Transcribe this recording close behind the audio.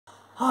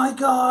Hi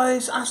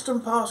guys, Aston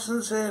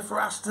Parsons here for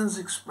Aston's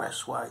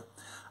Expressway.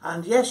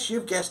 And yes,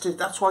 you've guessed it,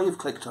 that's why you've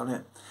clicked on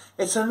it.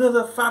 It's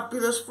another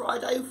fabulous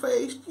Friday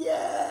feast,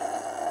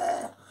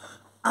 yeah!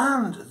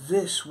 And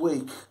this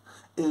week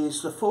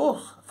is the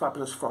fourth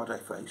fabulous Friday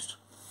feast.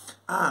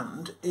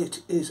 And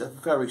it is a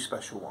very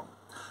special one.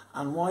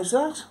 And why is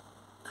that?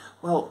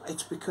 Well,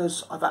 it's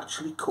because I've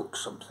actually cooked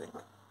something.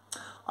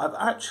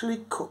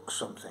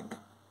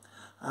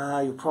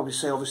 You'll probably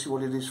see obviously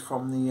what it is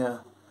from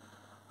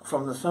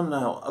the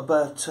thumbnail,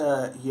 but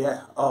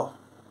yeah,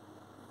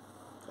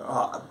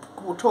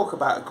 we'll talk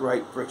about a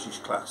great British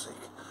classic.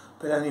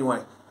 But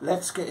anyway,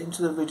 let's get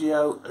into the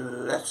video,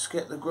 let's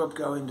get the grub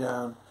going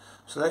down.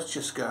 So let's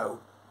just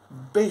go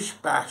bish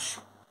bash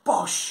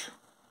bosh.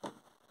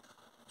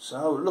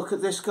 So look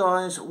at this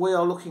guys, we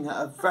are looking at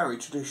a very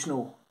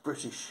traditional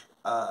British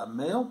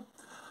meal.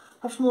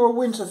 Perhaps more a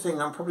winter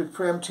thing, I'm probably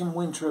preempting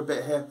winter a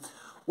bit here.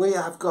 We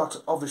have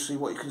got, obviously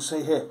what you can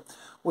see here,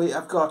 we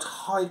have got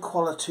high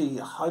quality,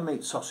 high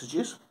meat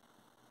sausages.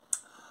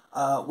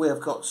 We have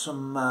got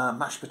some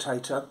mashed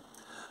potato,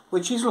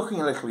 which is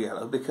looking a little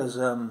yellow because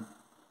I'm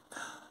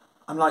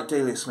like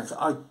Delia Smith,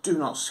 I do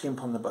not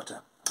skimp on the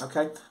butter.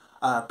 Okay,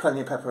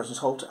 plenty of pepper and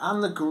salt.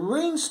 And the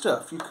green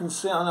stuff you can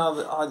see on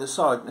either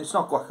side, it's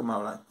not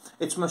guacamole,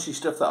 it's mushy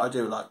stuff that I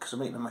do like because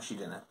I'm eating a mushy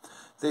dinner.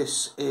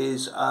 This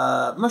is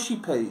mushy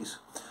peas,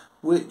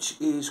 which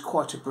is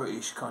quite a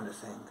British kind of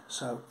thing.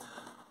 So,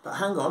 but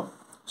hang on,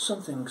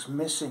 something's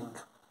missing.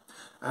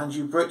 And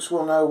you Brits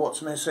will know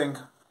what's missing.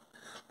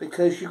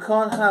 Because you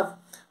can't have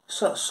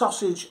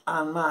sausage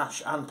and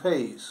mash and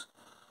peas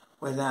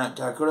without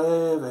the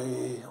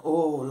gravy.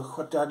 Oh, look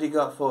what Daddy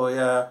got for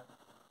you.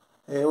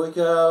 Here we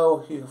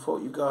go. You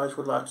thought you guys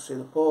would like to see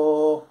the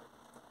pour.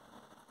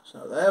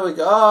 So there we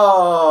go.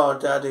 Oh,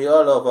 Daddy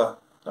all over.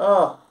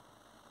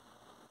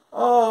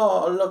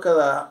 Oh, look at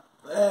that.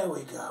 There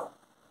we go.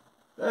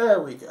 There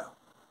we go.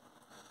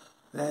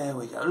 There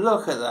we go.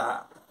 Look at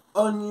that.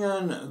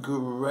 Onion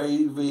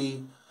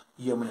gravy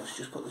yumminess.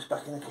 Just put this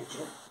back in the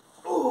kitchen.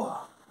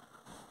 Oh.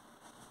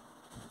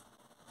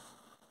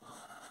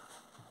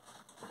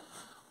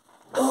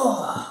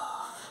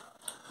 Oh.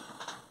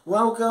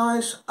 Well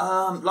guys,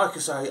 like I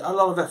say, a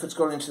lot of effort's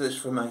gone into this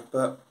for me,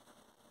 but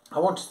I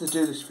wanted to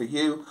do this for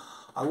you.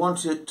 I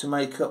wanted to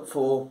make up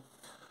for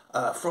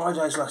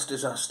Friday's last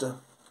disaster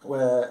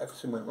where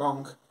everything went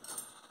wrong.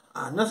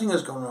 Nothing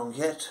has gone wrong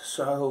yet,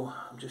 so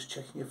I'm just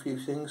checking a few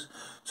things.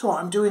 So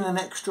I'm doing an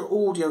extra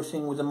audio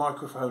thing with the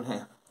microphone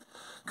here,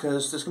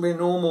 because there's going to be a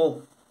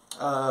normal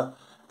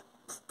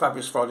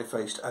Fabulous Friday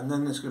Feast, and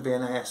then there's going to be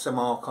an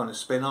ASMR kind of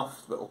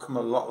spin-off that will come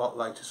a lot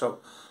later, so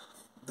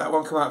that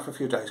won't come out for a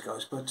few days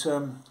guys. But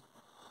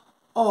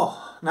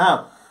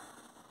now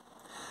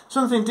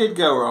something did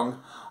go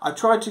wrong. I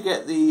tried to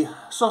get the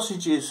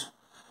sausages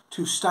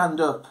to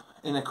stand up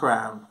in a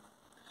crown,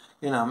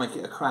 you know, make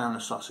it a crown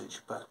of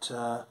sausage, but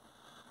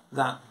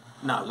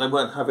no, they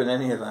weren't having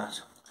any of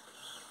that.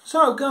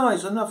 So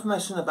guys, enough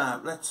messing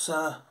about, let's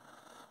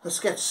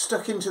get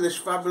stuck into this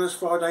fabulous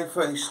Friday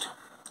feast.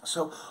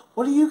 So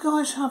what are you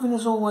guys having,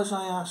 as always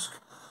I ask?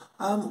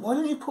 Why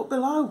don't you put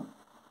below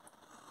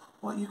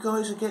what you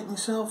guys are getting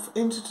yourself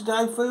into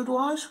today food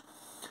wise?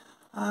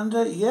 And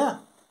yeah,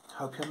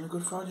 hope you're having a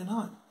good Friday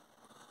night.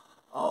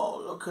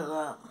 Oh, look at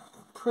that,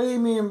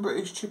 premium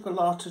British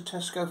chipolata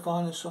Tesco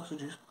finest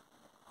sausages.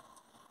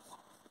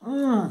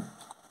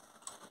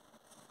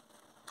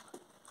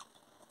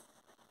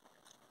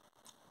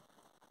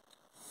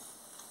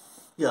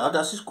 Ja,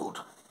 das ist gut.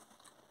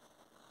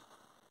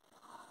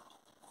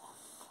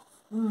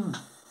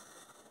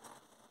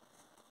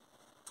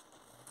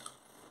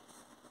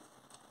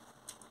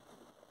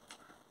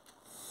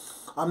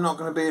 I'm not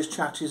going to be as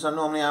chatty as I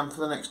normally am for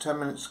the next 10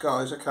 minutes,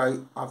 guys. Okay,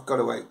 I've got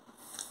to wait.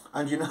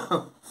 And you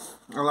know,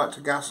 I like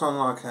to gas on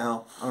like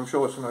hell. I'm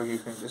sure some of you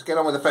think, just get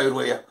on with the food,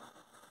 will you?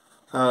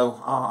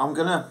 So, I'm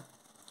gonna,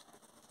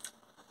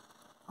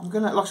 like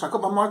I said, I've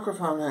got my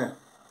microphone here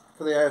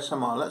for the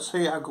ASMR. Let's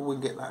see how good we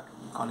can get that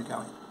kind of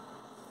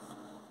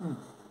going.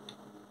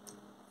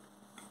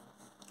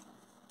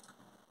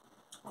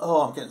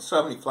 Oh, I'm getting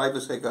so many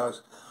flavours here,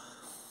 guys.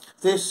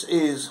 This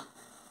is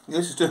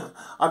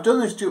I've done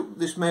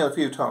this meal a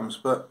few times,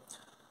 but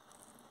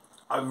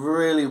I've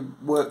really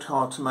worked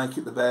hard to make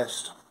it the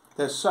best.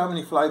 There's so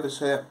many flavours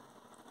here.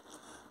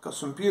 Got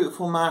some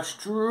beautiful mash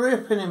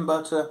dripping in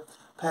butter,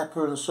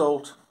 pepper and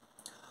salt.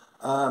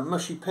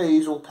 Mushy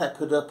peas all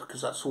peppered up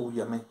because that's all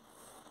yummy.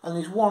 And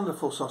these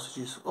wonderful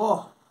sausages.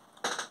 Oh.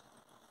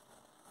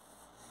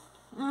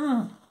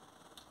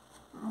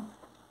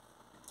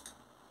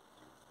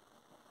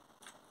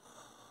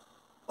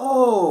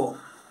 Oh.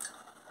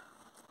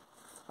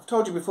 I've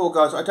told you before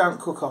guys, I don't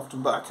cook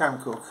often, but I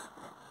can cook.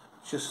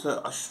 It's just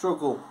that I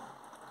struggle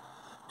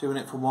doing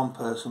it for one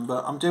person,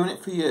 but I'm doing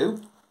it for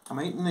you.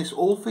 I'm eating this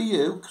all for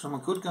you because I'm a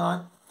good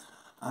guy.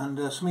 And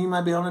some of you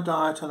may be on a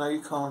diet. I know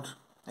you can't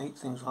eat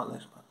things like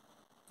this,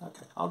 but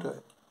okay, I'll do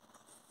it.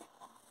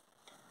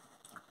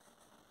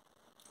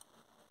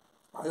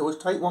 I always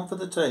take one for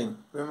the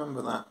team,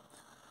 remember that.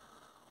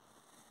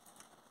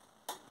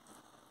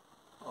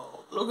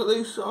 Look at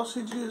these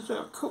sausages,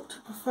 they're cooked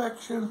to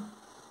perfection.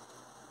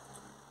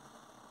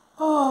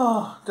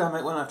 Oh, damn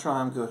it, when I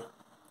try I'm good.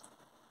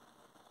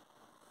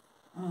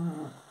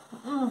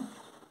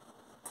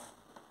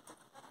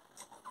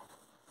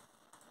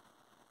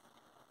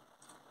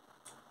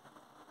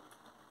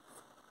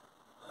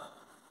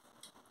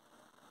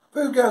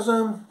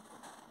 Foodgasm.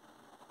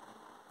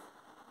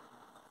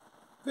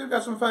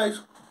 Foodgasm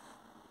face.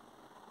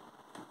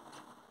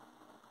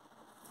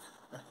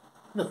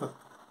 Let's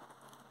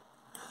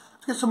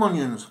get some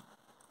onions.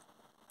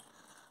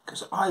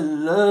 Because I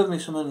love me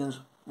some onions.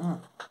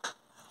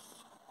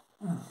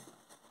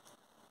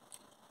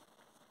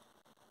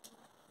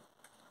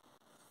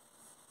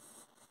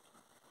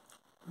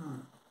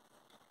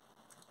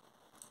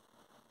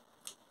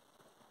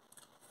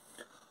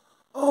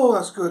 Oh,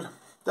 that's good.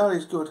 That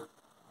is good.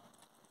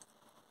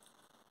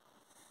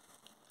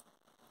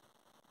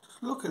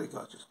 Just look at it,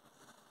 guys.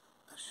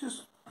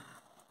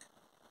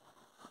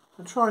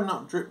 I'll try and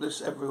not drip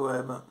this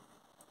everywhere, but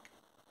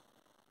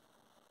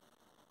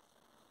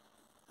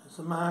there's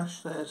the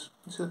mash. There's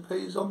the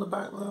peas on the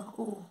back there.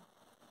 Oh.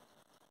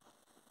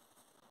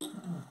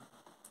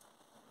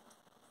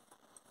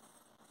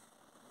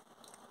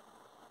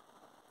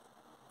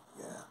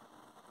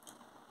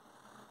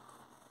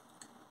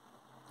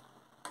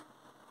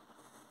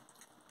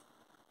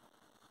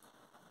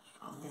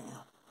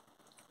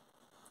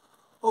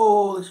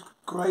 Oh, this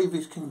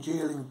gravy's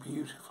congealing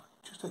beautifully,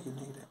 just like you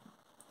need it.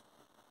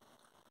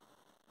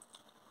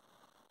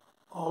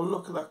 Oh,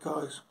 look at that,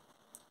 guys.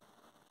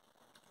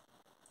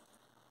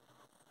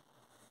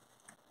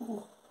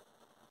 Oh,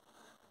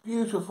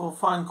 beautiful,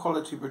 fine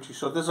quality British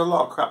sausage. There's a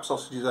lot of crap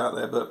sausages out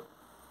there, but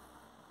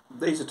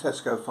these are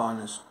Tesco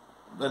finest.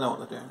 They know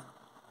what they're doing.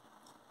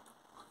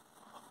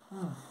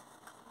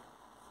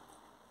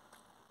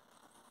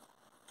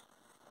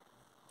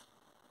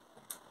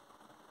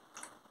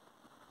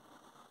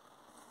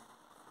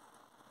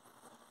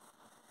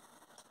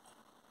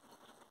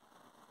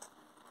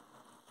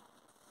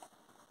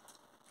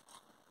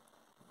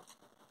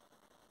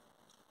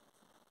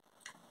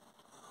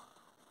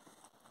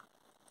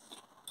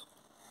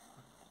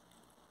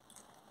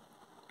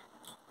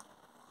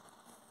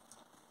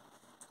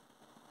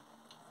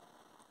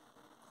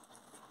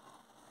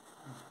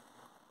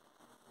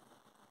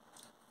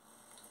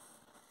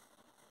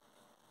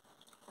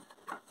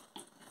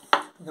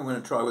 I'm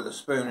going to try with a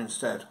spoon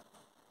instead,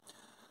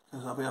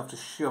 because I'll be able to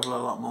shovel a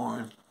lot more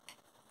in.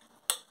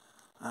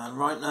 And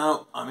right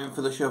now, I'm in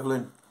for the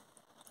shoveling.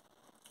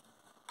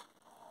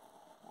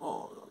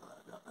 Oh, look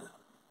at that, guys.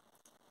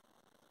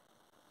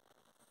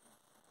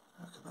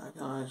 Look at that,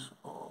 guys.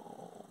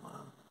 Oh,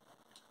 man.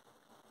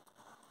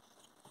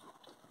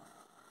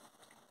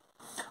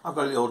 I've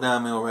got it all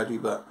down me already,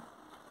 but...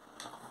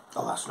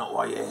 oh, that's not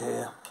why you're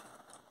here.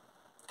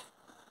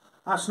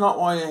 That's not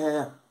why you're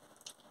here.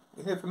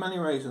 You're here for many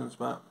reasons,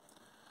 but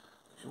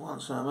you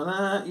want some of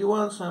that, you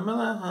want some of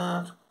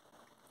that.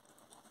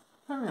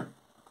 Come here.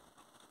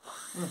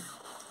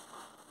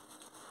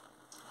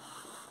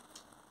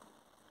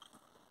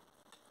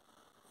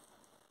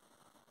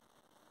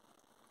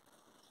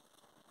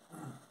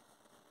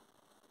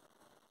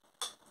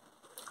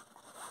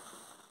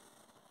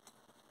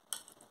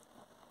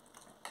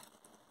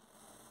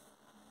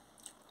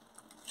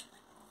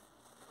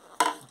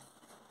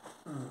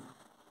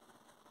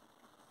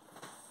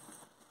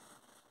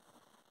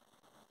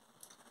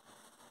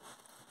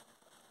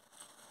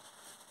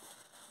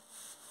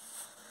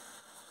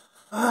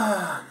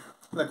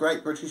 The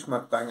Great British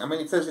Mukbang. I mean,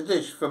 if there's a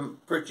dish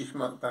from British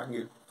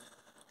Mukbang,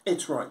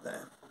 it's right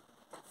there.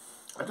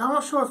 I'm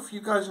not sure if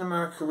you guys in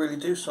America really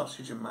do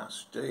sausage and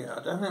mash, do you?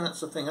 I don't think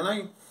that's the thing. I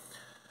know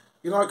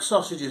you like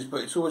sausages,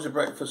 but it's always a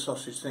breakfast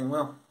sausage thing.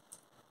 Well,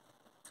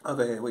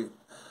 over here we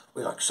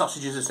like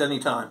sausages at any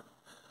time.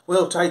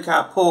 We'll take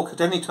our pork at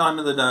any time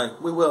of the day.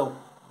 We will.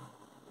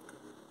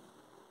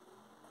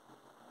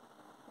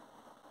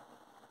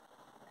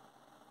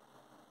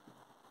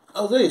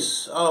 Oh,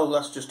 this. Oh,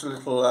 that's just a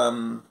little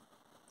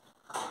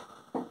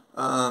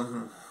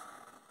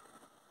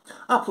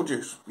apple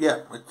juice.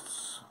 Yeah,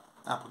 it's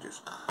apple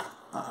juice.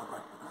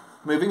 Right.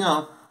 Moving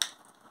on.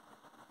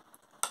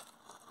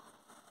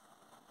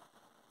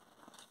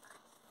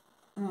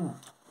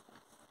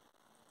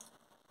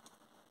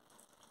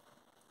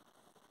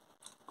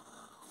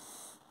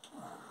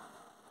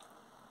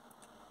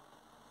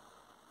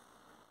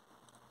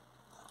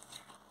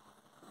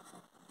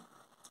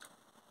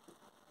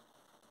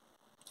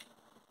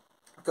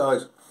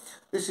 Guys,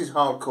 this is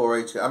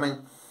hardcore eating. I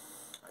mean,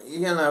 you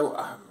know,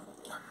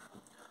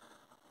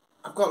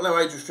 I've got no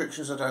age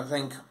restrictions, I don't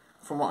think,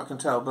 from what I can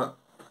tell, but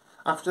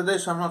after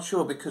this I'm not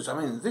sure, because, I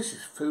mean, this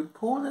is food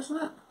porn, isn't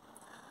it?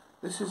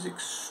 This is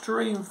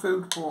extreme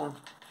food porn.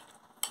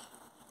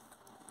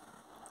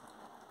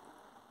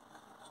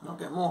 Let's not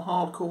get more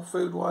hardcore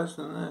food-wise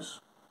than this.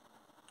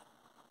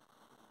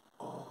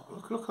 Oh,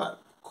 look at that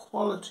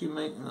quality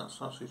meat in that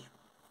sausage.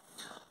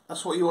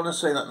 That's what you want to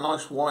see, that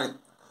nice white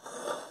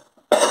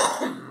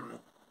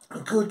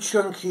good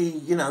chunky,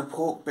 you know,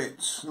 pork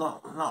bits,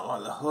 not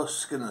like the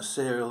husk and the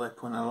cereal they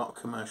put in a lot of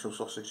commercial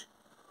sausage.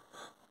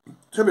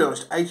 To be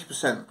honest,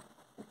 80%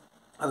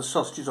 of the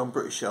sausages on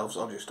British shelves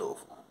are just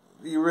awful.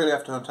 You really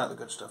have to hunt out the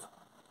good stuff.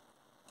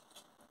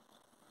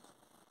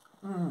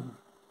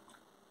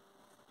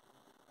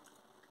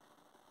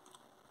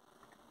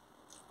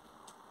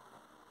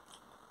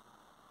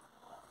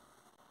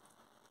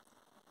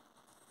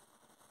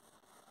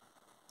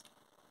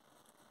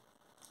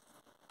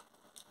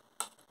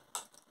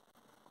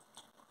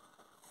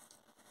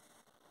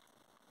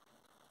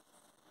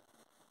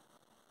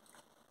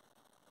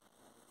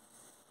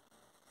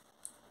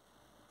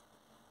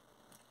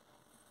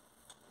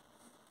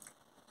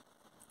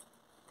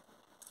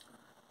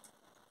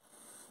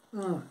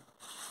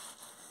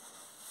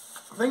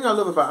 The thing I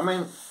love about, I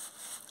mean,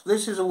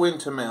 this is a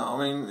winter meal. I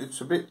mean, it's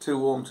a bit too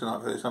warm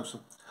tonight for this.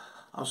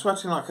 I'm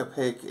sweating like a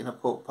pig in a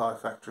pork pie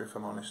factory, if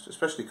I'm honest.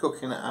 Especially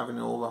cooking it, having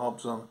all the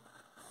hobs on.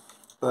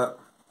 But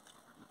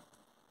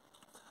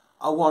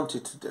I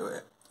wanted to do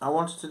it. I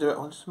wanted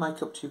to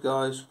make up to you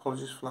guys.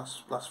 Apologies for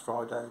last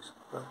Fridays.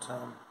 But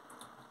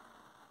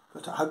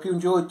I hope you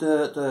enjoyed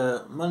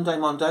the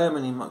MONDEO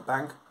mini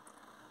mukbang.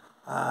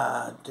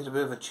 Did a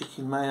bit of a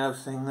chicken mayo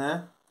thing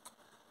there.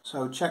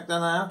 So check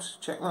that out.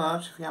 Check that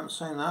out if you haven't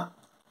seen that.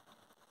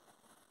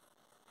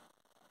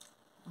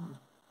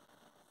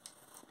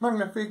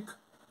 Magnifique.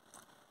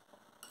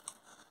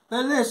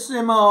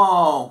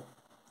 Bellissimo.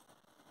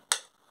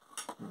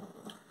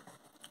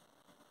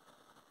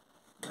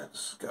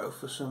 Let's go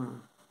for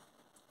some.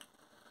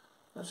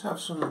 Let's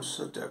have some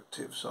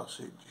seductive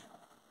sausage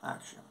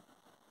action.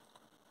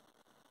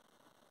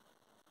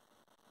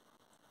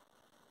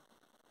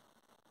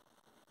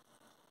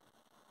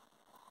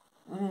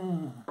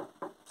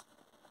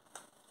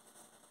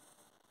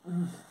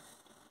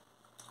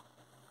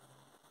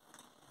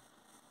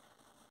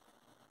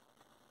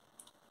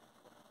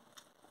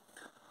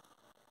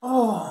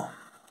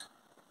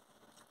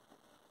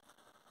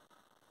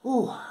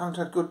 Oh, haven't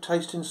had good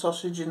tasting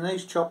sausage in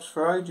these chops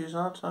for ages,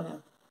 I'll tell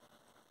you.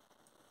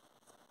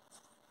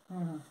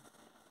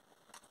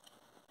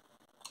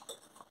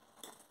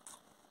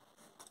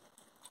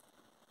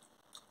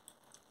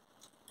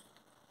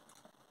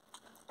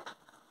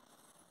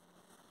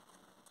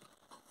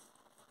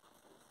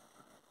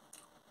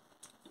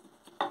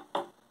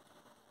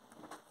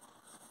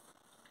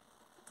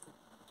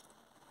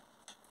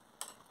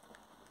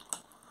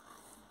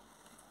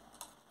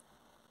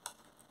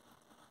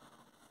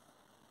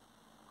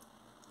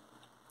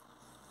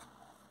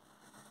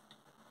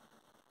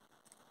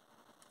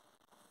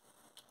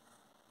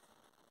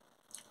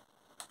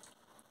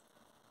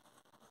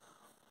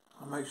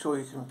 Make sure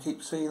you can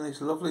keep seeing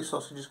these lovely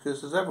sausages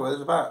because there's everywhere.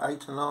 There's about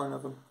 8 or 9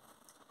 of them.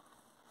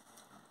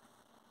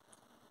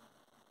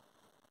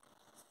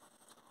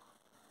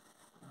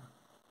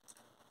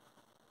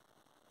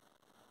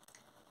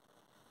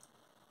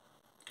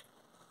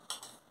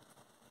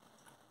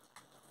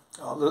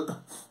 Oh,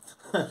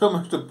 there's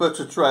almost a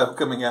butter trail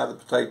coming out of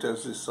the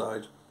potatoes this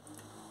side.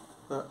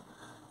 But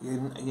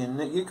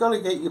you got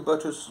to get your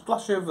butter, a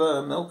splash of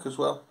milk as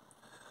well,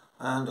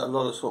 and a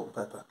lot of salt and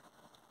pepper.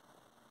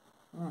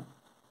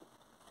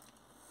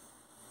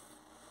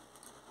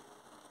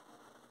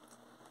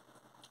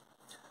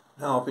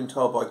 Now, I've been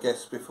told by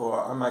guests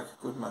before I make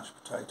a good mashed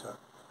potato.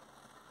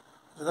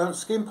 I don't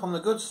skimp on the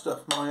good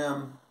stuff.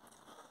 My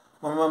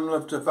mum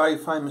loved a very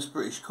famous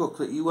British cook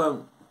that you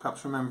won't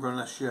perhaps remember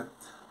unless you're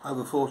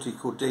over 40,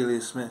 called Delia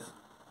Smith.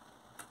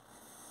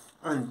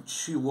 And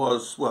she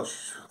was, well,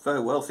 she's a very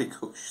wealthy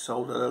cook. She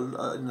sold it in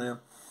the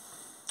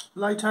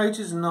late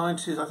 80s and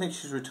 90s. I think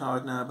she's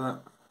retired now,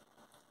 but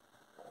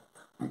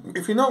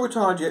if you're not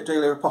retired yet,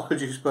 Delia,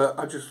 apologies, but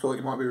I just thought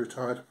you might be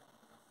retired.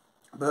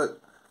 But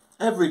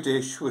every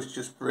dish was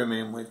just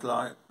brimming with,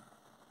 like,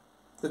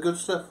 the good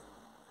stuff.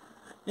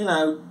 You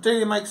know,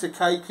 Delia makes a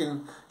cake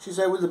and she's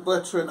there with the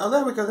butter and, oh,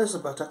 there we go, there's the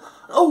butter.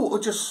 Oh,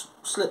 I just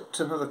slipped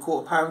another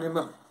 £1/4 pound in,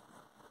 but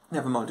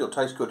never mind, it'll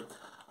taste good.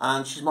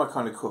 And she's my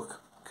kind of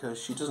cook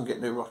because she doesn't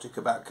get neurotic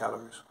about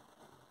calories.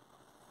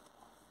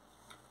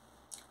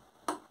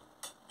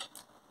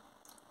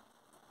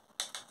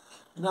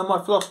 You know,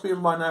 my philosophy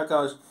by now,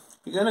 guys,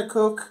 if you're going to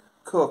cook,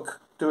 cook,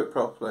 do it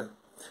properly.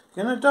 If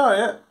you're going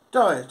to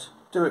diet,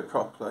 do it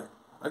properly.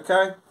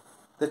 Okay?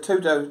 They're two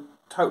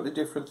totally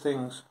different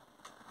things.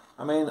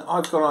 I mean,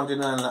 I've gone on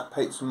denying that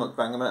pizza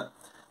mukbang about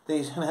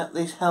these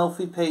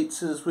healthy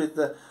pizzas with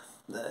the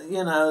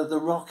you know, the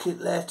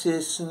rocket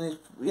lettuce and these,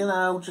 you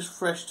know, just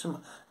fresh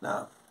tomato.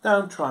 No,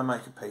 don't try and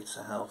make a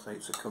pizza healthy.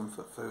 It's a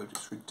comfort food.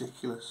 It's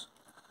ridiculous.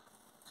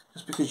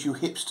 Just because you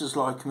hipsters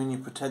like them in your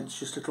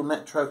pretentious little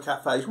metro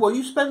cafes. Well,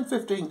 you spend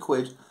 15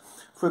 quid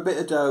for a bit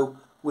of dough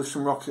with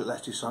some rocket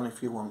lettuce on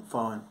if you want.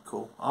 Fine,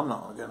 cool. I'm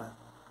not gonna.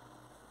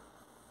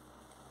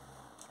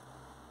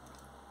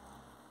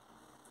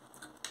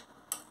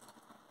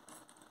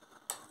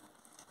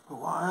 But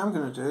what I am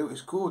going to do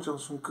is gorge on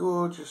some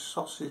gorgeous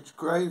sausage,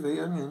 gravy,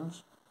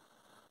 onions,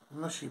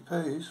 and mushy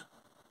peas.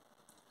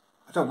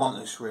 I don't want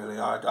this really.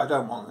 I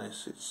don't want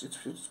this.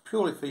 It's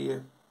purely for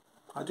you.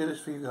 I do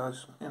this for you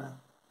guys, you know.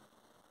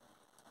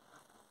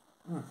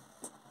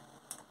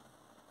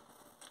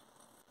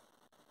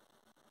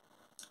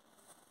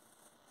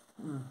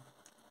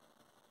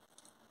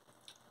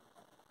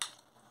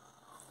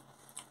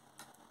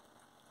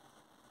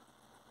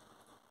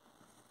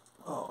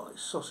 Oh,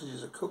 these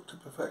sausages are cooked to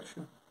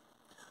perfection.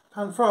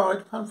 Pan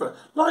fried,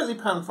 lightly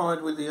pan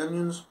fried with the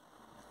onions.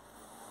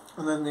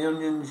 And then the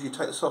onions, you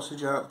take the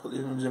sausage out, put the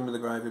onions in with the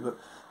gravy. But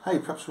hey,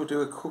 perhaps we'll do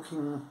a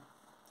cooking,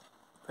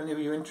 if any of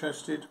you are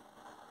interested,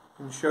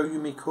 and show you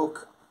me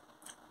cook.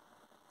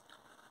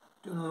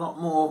 Doing a lot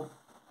more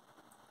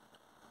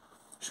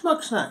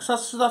Schmuck Snacks.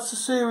 That's a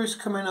series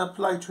coming up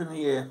later in the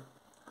year.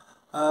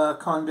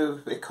 Kind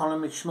of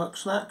economy Schmuck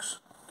Snacks.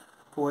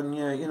 For when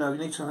you know you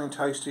need something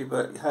tasty,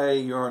 but hey,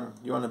 you're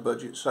on a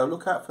budget. So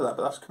look out for that.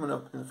 But that's coming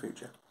up in the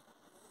future.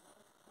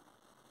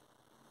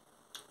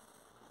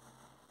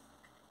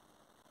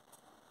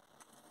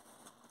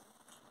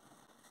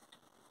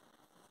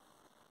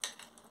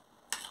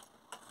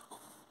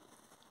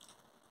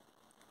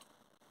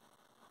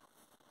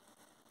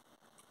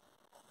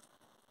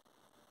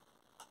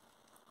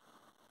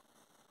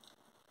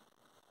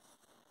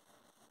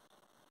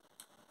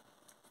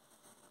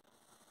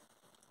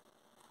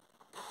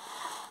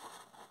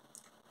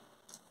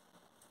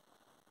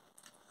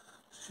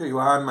 Show you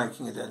why I'm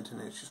making a dent in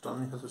it, it's just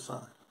on the other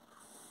side.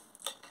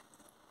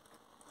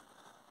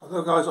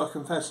 Although guys, I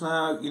confess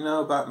now, you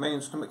know about me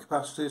and stomach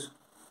capacities.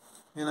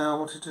 You know, I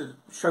wanted to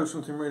show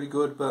something really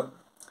good, but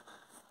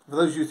for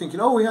those of you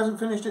thinking, oh, he hasn't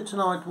finished it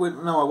tonight,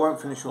 no, I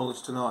won't finish all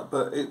this tonight,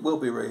 but it will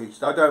be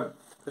reheated.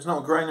 There's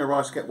not a grain of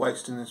rice get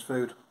wasted in this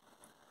food.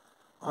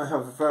 I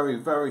have a very,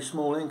 very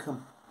small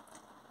income,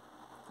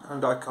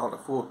 and I can't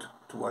afford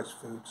to waste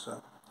food,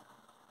 so.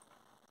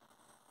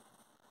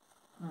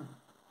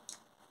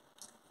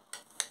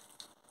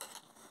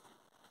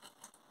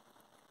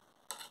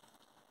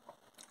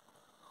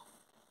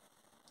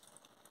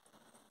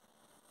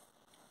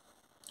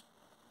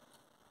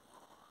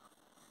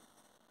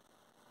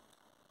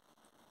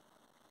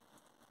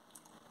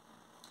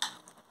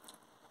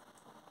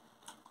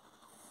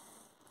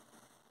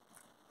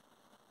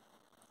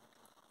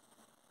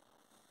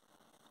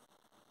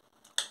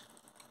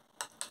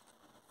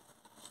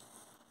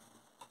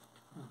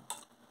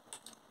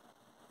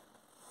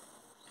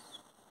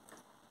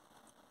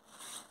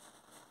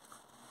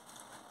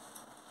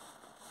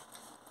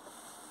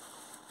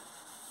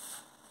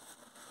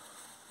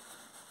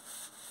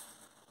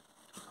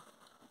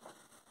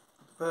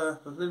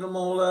 A little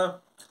more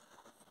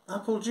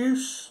apple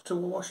juice to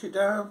wash it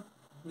down.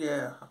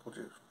 Yeah, apple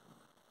juice.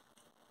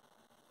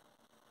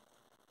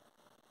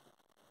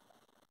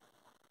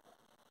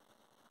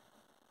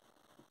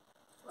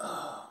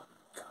 Oh,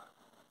 God.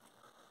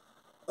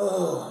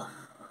 Oh,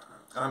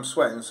 I'm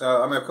sweating,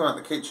 so I mean, I've come out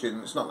the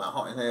kitchen. It's not that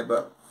hot in here,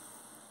 but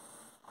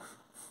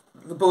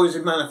the boys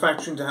in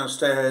manufacturing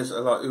downstairs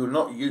are who are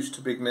not used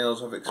to big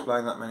meals. I've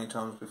explained that many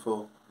times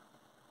before.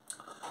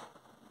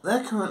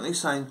 They're currently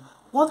saying,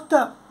 what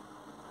the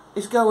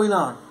is going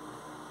on?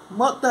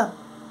 What the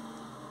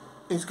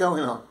is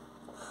going on?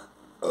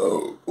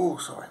 Oh,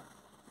 sorry.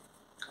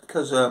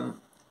 Because,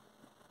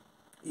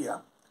 yeah,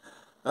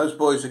 those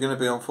boys are going to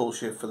be on full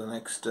shift for the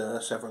next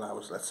several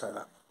hours, let's say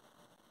that.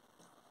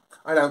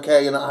 I don't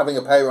care, you're not having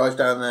a pay rise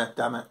down there,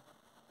 damn it.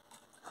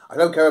 I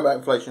don't care about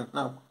inflation,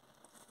 no.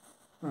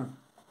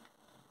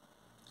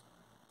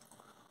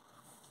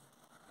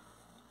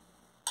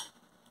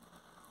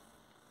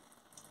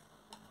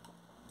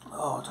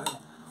 Oh,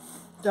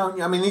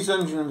 don't, I mean, these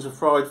onions are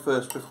fried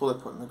first before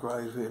they're put in the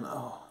gravy, and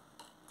I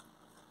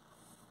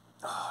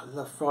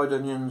love fried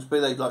onions, be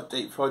they like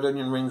deep fried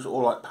onion rings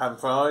or like pan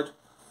fried.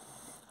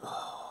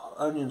 Oh,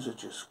 onions are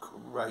just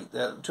great.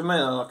 To me,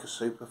 they're like a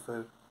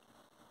superfood.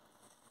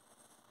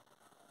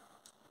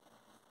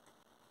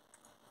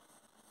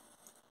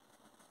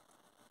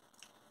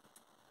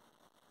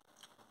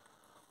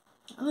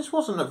 And this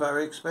wasn't a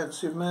very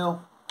expensive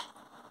meal.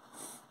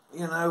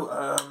 You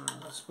know,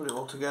 let's put it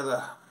all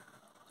together.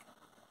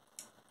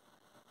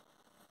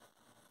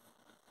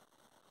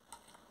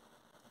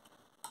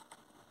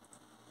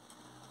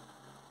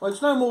 Well,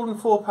 it's no more than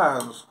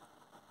 £4.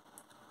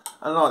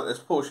 And like this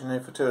portion here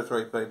for 2 or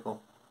 3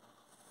 people.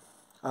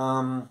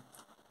 And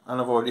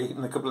I've already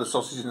eaten a couple of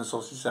sausages in a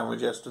sausage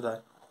sandwich yesterday.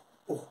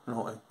 Oh,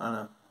 naughty, I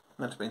know.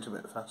 Meant to be into a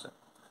bit of fat.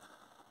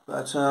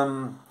 But,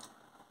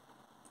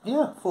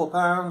 yeah,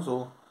 £4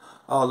 or...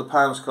 Oh, the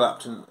pound's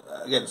collapsed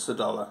against the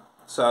dollar.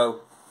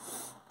 So,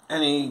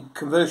 any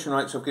conversion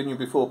rates I've given you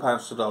before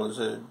 £4 to dollars,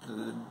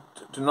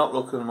 do not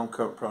look at them on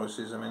current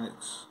prices. I mean,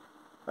 it's...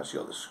 Actually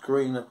got the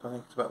screen up, I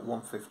think it's about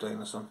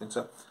 1.15 or something.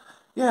 So,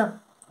 yeah,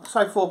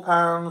 say £4,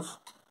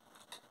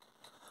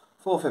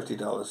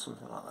 $4.50,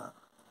 something like that.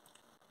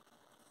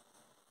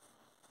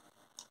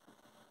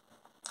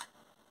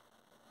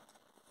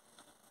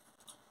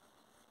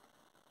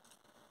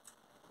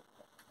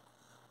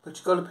 But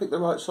you've got to pick the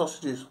right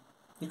sausages.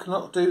 You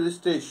cannot do this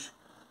dish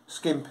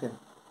skimping,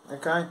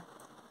 okay?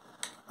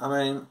 I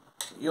mean,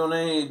 you'll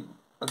need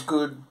a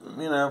good,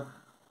 you know,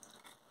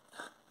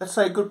 let's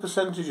say a good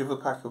percentage of a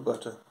pack of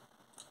butter.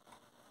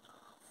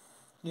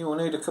 You will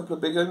need a couple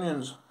of big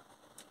onions,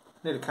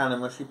 need a can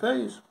of mushy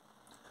peas,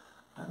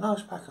 a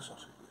nice pack of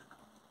sausages.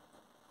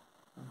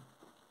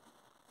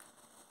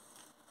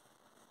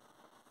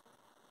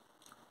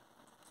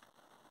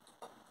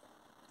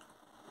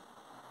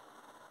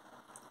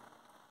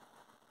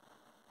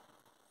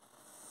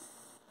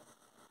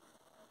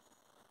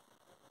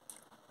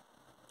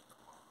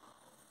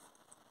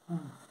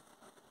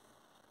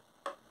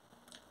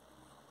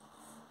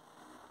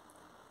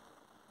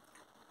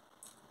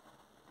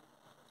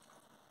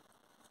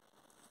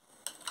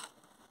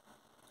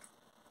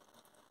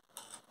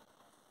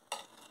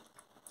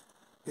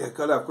 Yeah,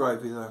 gotta have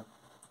gravy though.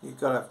 You've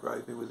got to have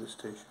gravy with this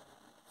dish.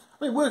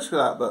 I mean, it works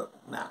without, but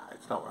nah,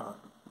 it's not right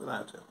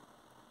without it.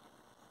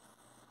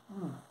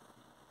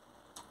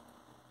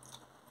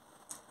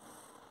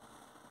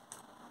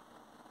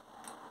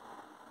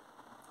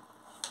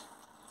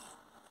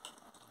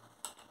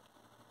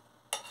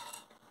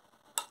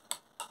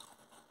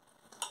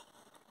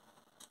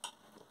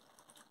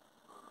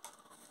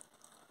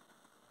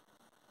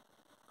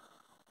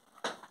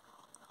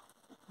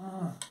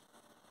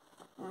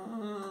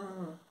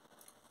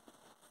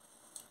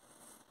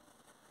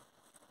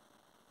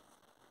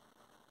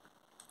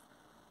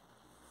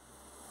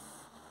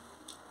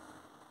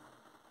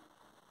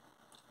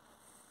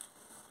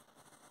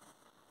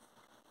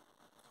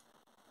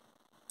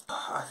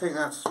 I think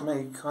that's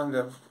me kind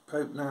of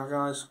pooped now,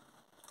 guys.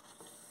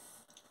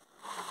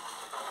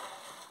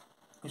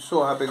 You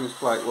saw how big this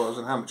plate was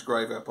and how much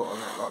gravy I put on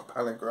it, like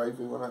pan of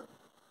gravy, wasn't it?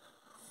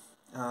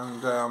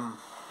 And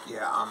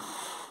yeah,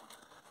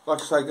 like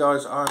I say,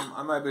 guys,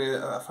 I may be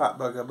a fat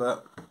bugger,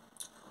 but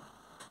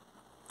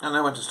I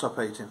know when to stop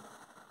eating.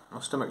 My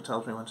stomach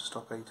tells me when to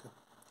stop eating.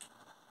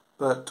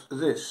 But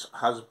this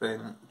has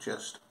been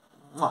just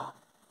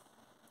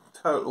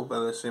total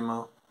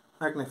bellissimo,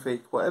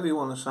 magnifique, whatever you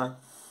want to say.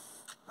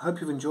 I hope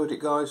you've enjoyed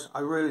it, guys. I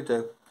really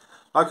do.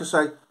 Like I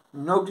say,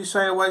 nobody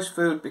say I waste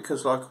food,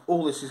 because like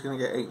all this is going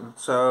to get eaten.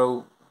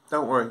 So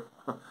don't worry.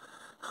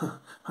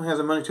 I have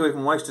the money to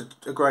even waste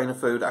a grain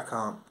of food. I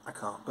can't.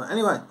 But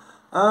anyway,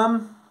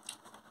 and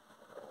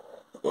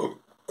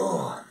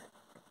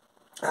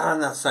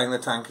that's saying the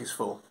tank is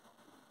full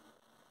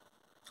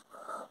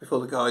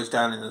before the guys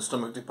down in the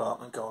stomach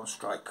department go on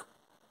strike.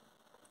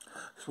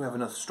 Because we have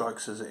enough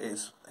strikes as it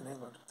is in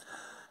England.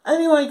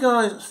 Anyway,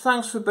 guys,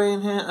 thanks for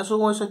being here. As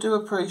always, I do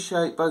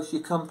appreciate both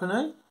your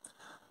company,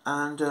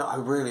 and I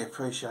really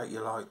appreciate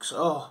your likes.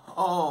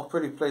 Oh,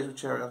 pretty pleased with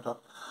cherry on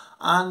top.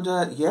 And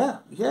yeah,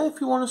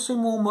 if you want to see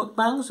more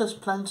mukbangs, there's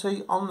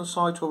plenty on the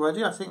site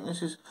already. I think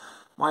this is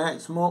my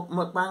 8th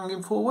mukbang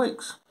in 4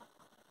 weeks.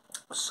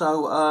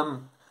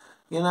 So,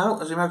 you know,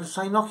 as the Americans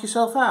say, knock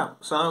yourself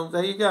out. So,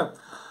 there you go.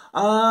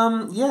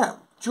 Yeah,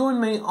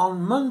 join me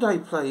on Monday,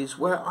 please,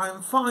 where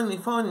I'm finally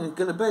going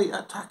to be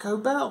at Taco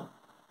Bell.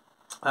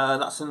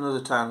 That's another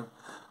town,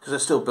 because they're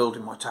still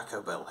building my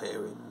Taco Bell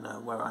here in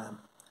where I am.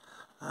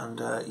 And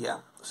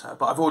yeah, so,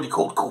 but I've already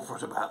called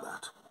corporate about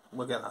that.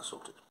 We'll get that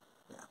sorted.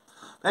 Yeah.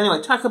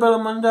 Anyway, Taco Bell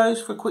on Mondays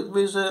for a quick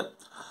visit.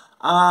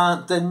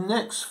 The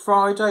next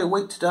Friday, a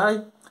week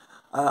today,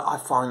 I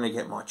finally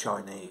get my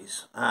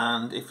Chinese.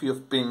 And if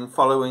you've been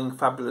following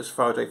Fabulous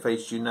Friday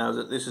Feast, you know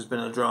that this has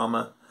been a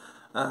drama.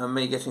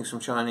 Me getting some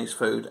Chinese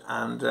food,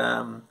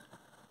 and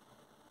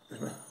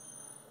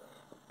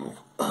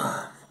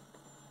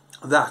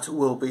that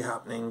will be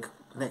happening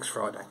next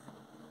Friday.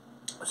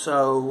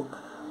 So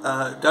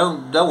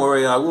don't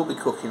worry, I will be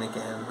cooking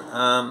again.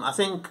 I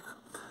think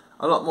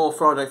a lot more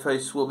Friday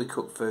Feasts will be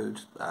cooked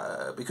food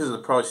because of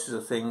the prices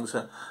of things,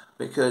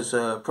 because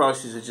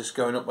prices are just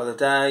going up by the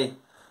day,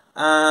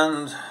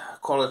 and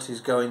quality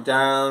is going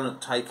down.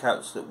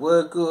 Takeouts that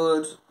were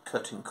good,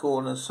 cutting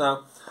corners.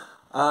 So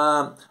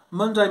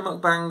Monday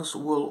mukbangs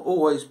will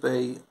always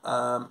be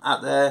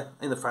out there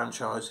in the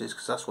franchises,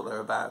 because that's what they're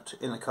about,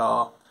 in the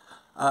car.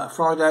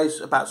 Friday's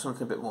about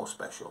something a bit more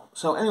special.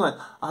 So anyway,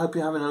 I hope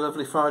you're having a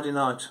lovely Friday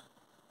night,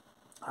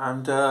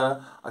 and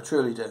I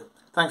truly do.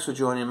 Thanks for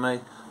joining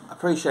me. I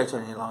appreciate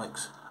any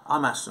likes.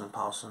 I'm Aston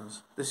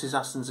Parsons. This is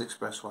Aston's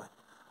Expressway,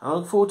 and I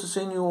look forward to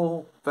seeing you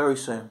all very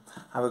soon.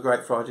 Have a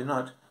great Friday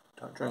night.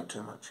 Don't drink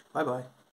too much. Bye bye.